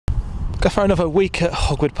Go for another week at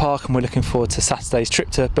Hogwood Park, and we're looking forward to Saturday's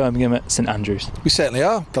trip to Birmingham at St Andrews. We certainly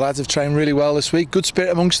are. The lads have trained really well this week, good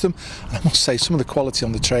spirit amongst them, and I must say some of the quality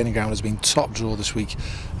on the training ground has been top draw this week.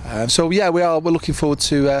 So yeah, we're looking forward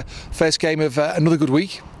to first game of another good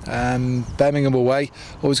week. Birmingham away,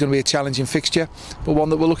 always going to be a challenging fixture, but one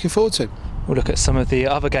that we're looking forward to. We'll look at some of the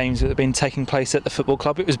other games that have been taking place at the football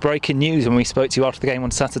club. It was breaking news when we spoke to you after the game on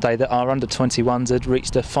Saturday that our under-21s had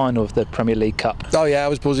reached the final of the Premier League Cup. Oh yeah, I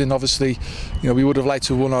was buzzing. Obviously, you know, we would have liked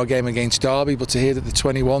to have won our game against Derby, but to hear that the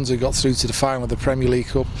 21s have got through to the final of the Premier League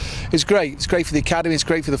Cup, it's great. It's great for the academy, it's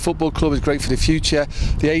great for the football club, it's great for the future.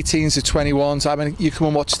 The 18s, the 21s, I mean, you come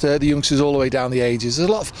and watch the youngsters all the way down the ages.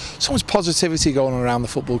 There's so much positivity going on around the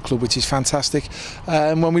football club, which is fantastic,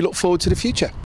 when we look forward to the future.